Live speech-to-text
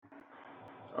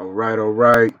All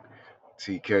right.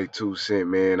 TK 2 Cent,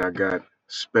 man. I got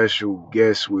special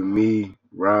guest with me,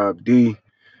 Rob D,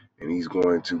 and he's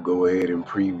going to go ahead and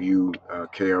preview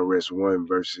KRS One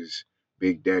versus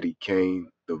Big Daddy Kane,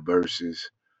 the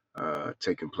verses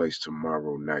taking place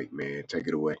tomorrow night, man. Take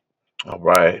it away. All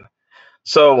right.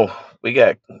 So we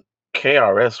got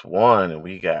KRS-One and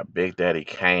we got Big Daddy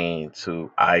Kane,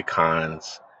 two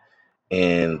icons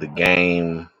in the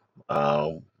game.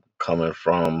 Coming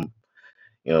from,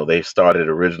 they started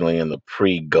originally in the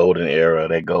pre-golden era.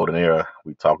 That golden era,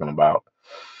 we talking about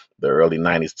the early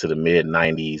 '90s to the mid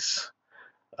 '90s.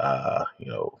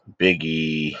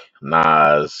 Biggie,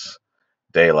 Nas,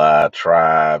 De La,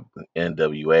 Tribe,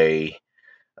 NWA.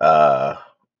 Uh,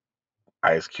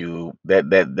 Ice Cube.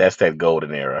 That's that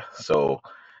golden era. So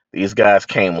these guys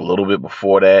came a little bit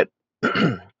before that.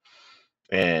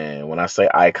 And when I say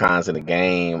icons in the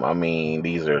game, I mean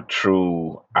these are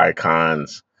true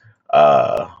icons.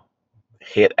 Uh,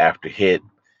 Hit after hit.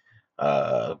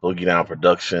 Boogie Down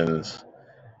Productions,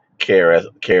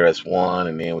 KRS One,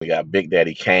 and then we got Big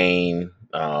Daddy Kane.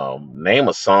 Name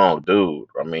a song, dude.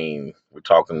 I mean, we're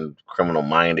talking Criminal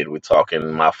Minded. We're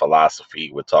talking My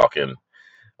Philosophy. We're talking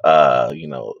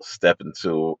step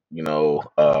into,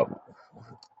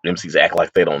 MCs act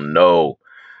like they don't know.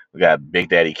 We got Big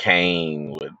Daddy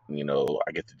Kane with,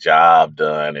 I get the job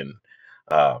done, and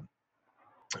uh,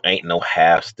 ain't no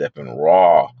half stepping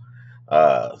raw.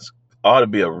 Uh, Ought to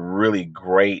be a really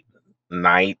great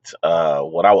night.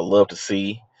 What I would love to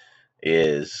see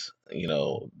is,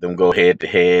 them go head to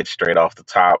head straight off the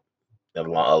top,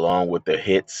 along with their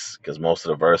hits, because most of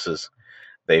the verses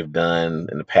they've done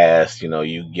in the past,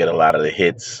 you get a lot of the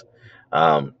hits.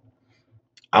 Um,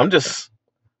 I'm just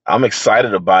I'm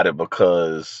excited about it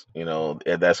because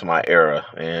that's my era,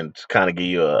 and to kind of give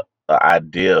you a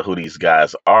idea who these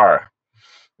guys are.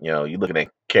 You're looking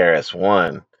at KRS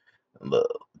One, the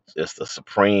just the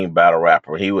supreme battle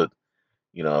rapper. He would,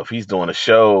 if he's doing a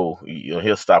show,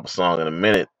 he'll stop a song in a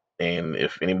minute, and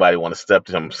if anybody want to step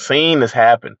to him, seen this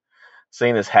happen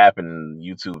in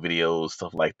YouTube videos,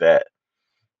 stuff like that.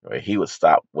 Right? He would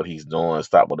stop what he's doing,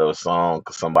 stop whatever song,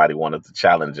 because somebody wanted to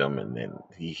challenge him, and then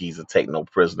he's a take no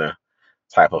prisoner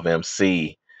type of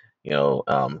MC. You know,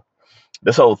 um,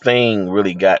 this whole thing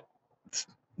really got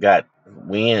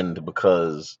wind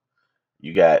because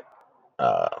you got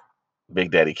uh,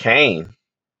 Big Daddy Kane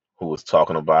who was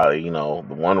talking about it.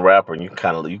 The one rapper, and you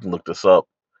can look this up.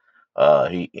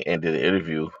 He ended the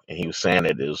interview and he was saying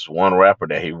that there's one rapper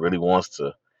that he really wants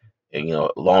to, and, a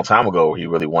long time ago he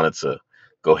really wanted to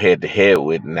go head to head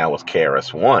with, and that was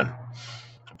KRS One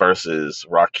versus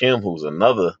Rakim, who's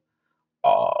another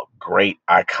great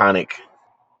iconic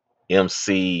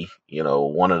MC,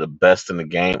 one of the best in the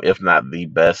game, if not the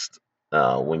best.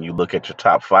 When you look at your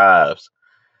top fives,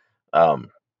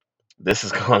 um, this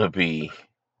is going to be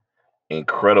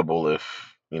incredible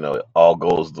if it all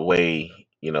goes the way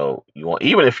you want.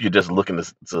 Even if you're just looking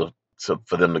to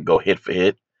for them to go hit for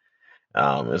hit,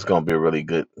 it's going to be a really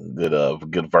good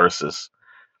versus.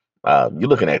 You're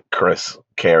looking at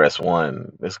KRS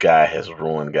One. This guy has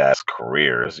ruined guys'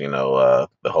 careers. The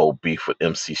whole beef with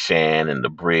MC Shan and the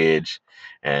Bridge,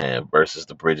 and versus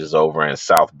the Bridges over in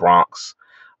South Bronx.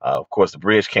 Of course, the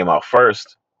Bridge came out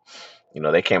first.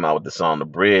 They came out with the song "The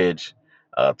Bridge,"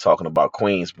 talking about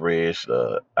Queensbridge,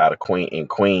 out of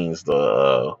Queens,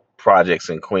 the projects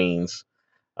in Queens,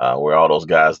 where all those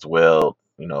guys dwelled.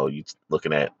 You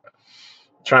looking at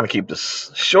trying to keep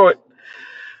this short.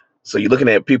 So you're looking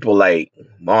at people like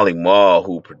Marley Marl,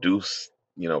 who produced,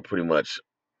 pretty much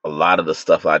a lot of the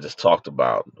stuff I just talked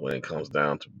about when it comes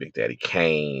down to Big Daddy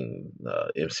Kane,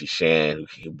 MC Shan,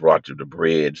 who brought you the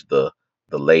bridge, the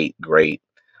late great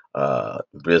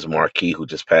Biz Markie, who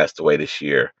just passed away this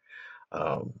year,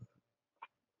 um,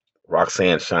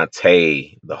 Roxanne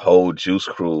Shante, the whole Juice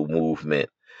Crew movement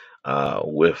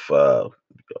with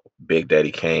Big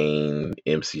Daddy Kane,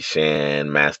 MC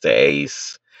Shan, Master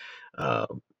Ace. Uh,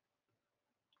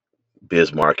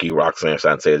 Biz Markie, Roxanne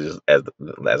Shante,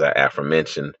 as I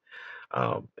aforementioned.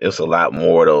 It's a lot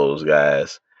more of those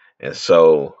guys, and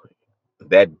so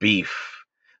that beef,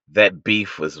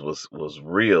 was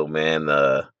real, man.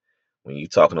 When you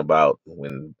talking about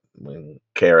when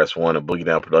KRS One and Boogie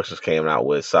Down Productions came out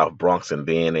with South Bronx, and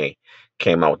then they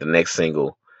came out with the next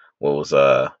single, what was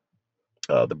The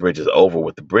Bridge Is Over.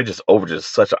 With The Bridge Is Over,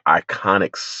 just such an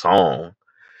iconic song.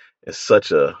 It's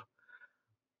such a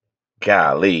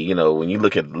golly, when you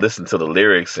listen to the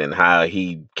lyrics and how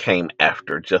he came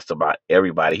after just about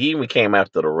everybody. He even came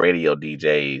after the radio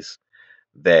DJs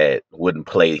that wouldn't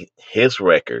play his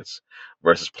records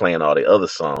versus playing all the other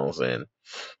songs. And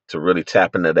to really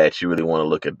tap into that, you really want to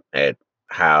look at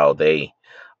how they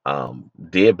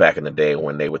did back in the day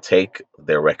when they would take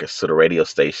their records to the radio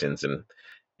stations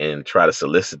and try to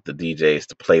solicit the DJs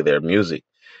to play their music.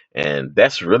 And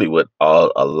that's really what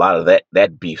a lot of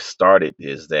that beef started,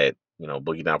 is that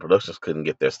Boogie Down Productions couldn't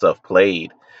get their stuff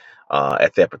played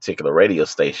at that particular radio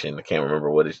station. I can't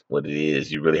remember what it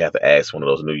is. You really have to ask one of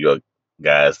those New York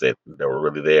guys that were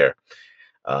really there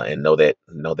and know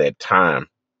that time,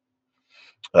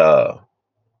 uh,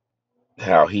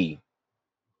 how he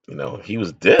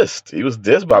was dissed. He was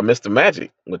dissed by Mr.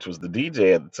 Magic, which was the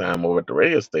DJ at the time over at the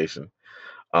radio station.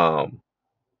 Um,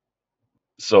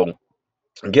 so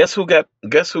guess who got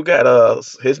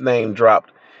his name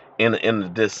dropped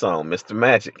in this song, Mr.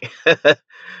 Magic.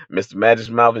 Mr. Magic's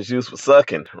mouth is used for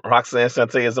sucking. Roxanne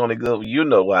Shante is only good. You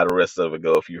know how the rest of it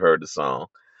go if you heard the song.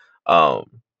 Um,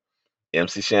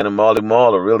 MC Shannon Marley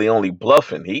Marl are really only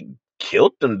bluffing. He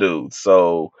killed them dudes.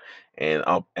 So, and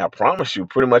I promise you,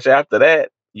 pretty much after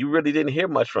that, you really didn't hear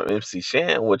much from MC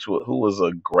Shan, who was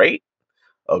a great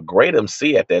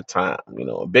MC at that time.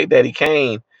 Big Daddy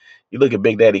Kane. You look at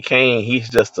Big Daddy Kane, he's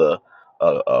just a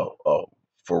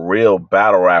for real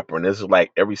battle rapper, and this is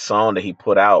like every song that he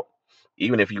put out.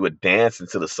 Even if you would dance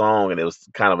into the song and it was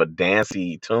kind of a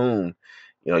dancey tune,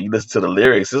 you listen to the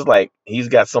lyrics, it's like he's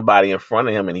got somebody in front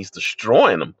of him and he's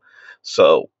destroying them.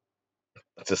 So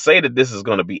to say that this is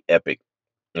going to be epic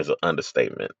is an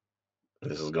understatement.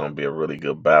 This is going to be a really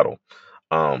good battle.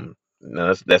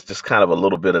 Now that's just kind of a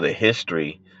little bit of the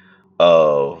history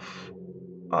of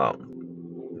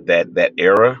that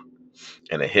era,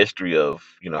 and the history of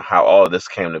how all of this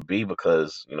came to be,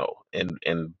 because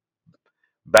in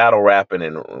battle rapping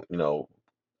and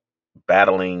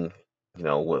battling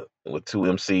with two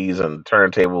MCs and the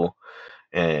turntable,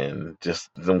 and just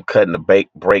them cutting the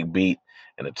break beat,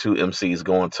 and the two MCs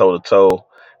going toe to toe,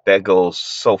 that goes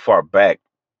so far back.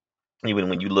 Even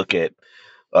when you look at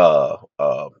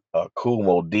Cool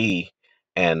Mo D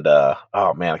and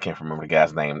oh man, I can't remember the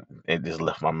guy's name. It just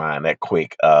left my mind that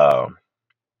quick. Uh,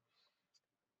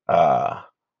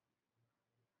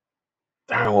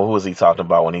 Darn, what was he talking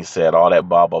about when he said all that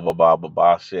blah blah blah blah blah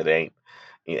blah shit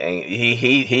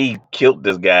he killed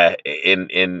this guy, and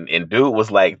dude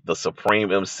was like the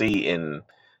supreme MC, and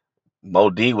Mo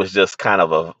D was just kind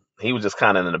of he was just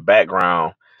kind of in the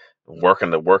background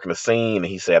working the scene, and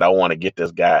he said, I want to get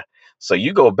this guy. So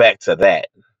you go back to that,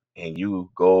 and you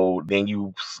go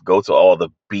to all the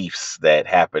beefs that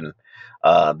happened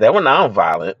that were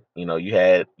non-violent. You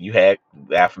had the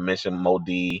aforementioned Mo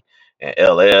D and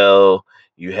LL.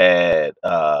 You had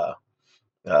all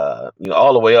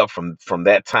the way up from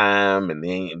that time, and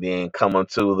then coming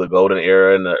to the golden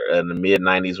era in the mid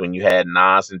 '90s, when you had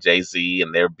Nas and Jay Z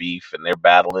and their beef and their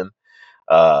battling.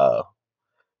 Uh,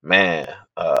 man,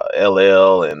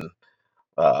 LL and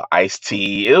Ice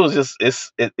T. It was just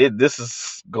this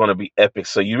is going to be epic.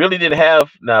 So you really didn't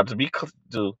have, now to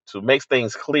make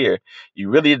things clear, you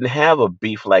really didn't have a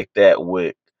beef like that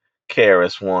with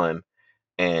KRS-One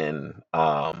and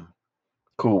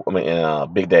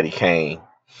Big Daddy Kane,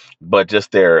 but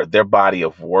just their body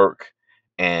of work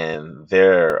and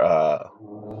their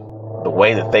the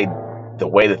way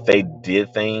that they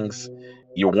did things.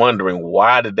 You're wondering,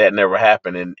 why did that never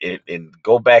happen, and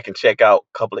go back and check out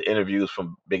a couple of interviews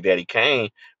from Big Daddy Kane.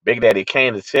 Big Daddy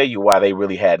Kane to tell you why they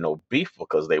really had no beef,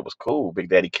 because they was cool. Big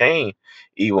Daddy Kane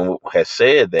even has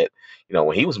said that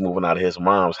when he was moving out of his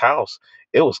mom's house,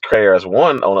 it was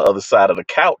KRS-One on the other side of the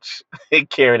couch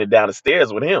carrying it down the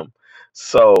stairs with him.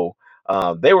 So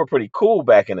they were pretty cool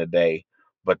back in the day.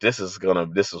 But this is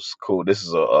cool. This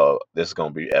is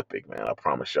gonna be epic, man. I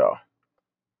promise y'all.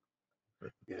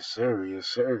 Yes, sir. Yes,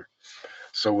 sir.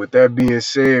 So with that being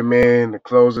said, man, to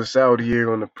close us out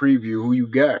here on the preview, who you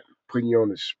got? Putting you on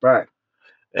the spot.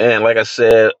 And like I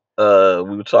said, we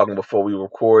were talking before we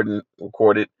recorded.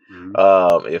 Hmm.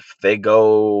 If they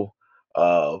go,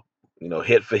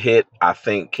 hit for hit, I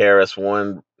think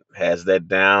KRS-One has that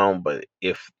down. But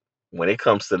if when it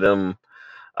comes to them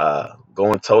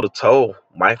going toe to toe,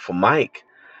 mic for mic,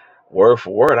 word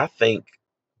for word, I think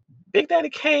Big Daddy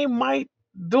Kane might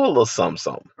do a little something,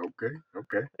 something. Okay.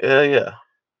 Okay. Yeah, yeah.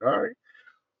 All right.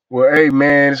 Well, hey,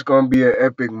 man, it's gonna be an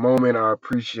epic moment. I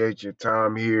appreciate your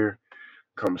time here.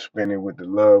 Come spend it with the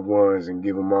loved ones and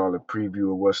give them all a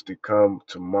preview of what's to come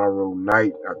tomorrow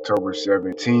night, October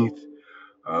 17th.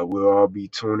 We'll all be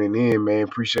tuning in, man.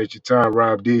 Appreciate your time,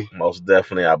 Rob D. Most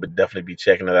definitely, I'll definitely be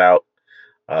checking it out.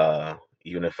 Uh,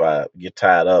 Even if I get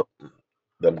tied up,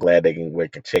 I'm glad we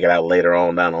can check it out later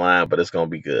on down the line. But it's gonna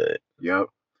be good. Yep.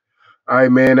 All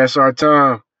right, man. That's our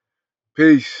time.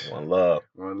 Peace. One love.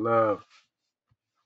 One love.